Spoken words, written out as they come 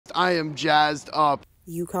I am jazzed up.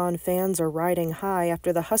 UConn fans are riding high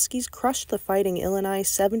after the Huskies crushed the Fighting Illini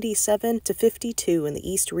 77-52 in the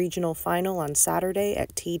East Regional Final on Saturday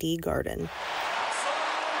at TD Garden.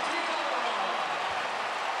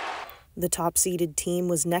 The top-seeded team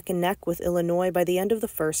was neck and neck with Illinois by the end of the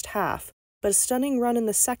first half, but a stunning run in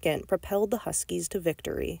the second propelled the Huskies to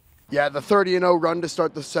victory. Yeah, the 30-0 run to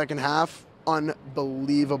start the second half,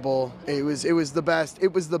 unbelievable. It was the best.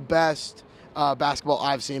 It was the best basketball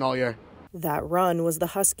I've seen all year. That run was the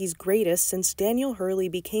Huskies' greatest since Daniel Hurley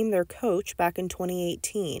became their coach back in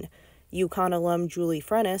 2018. UConn alum Julie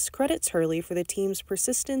Frennis credits Hurley for the team's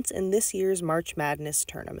persistence in this year's March Madness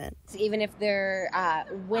tournament. Even if they're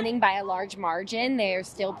winning by a large margin, they're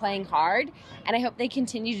still playing hard, and I hope they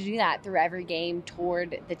continue to do that through every game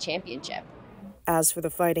toward the championship. As for the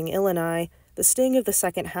Fighting Illini, the sting of the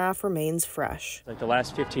second half remains fresh. The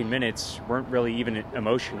last 15 minutes weren't really even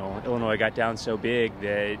emotional. Illinois got down so big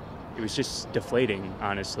that it was just deflating,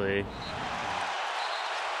 honestly.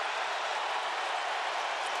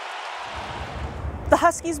 The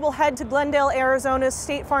Huskies will head to Glendale, Arizona's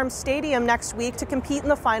State Farm Stadium next week to compete in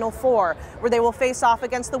the Final Four, where they will face off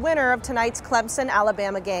against the winner of tonight's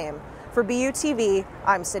Clemson-Alabama game. For BUTV,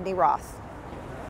 I'm Sydney Roth.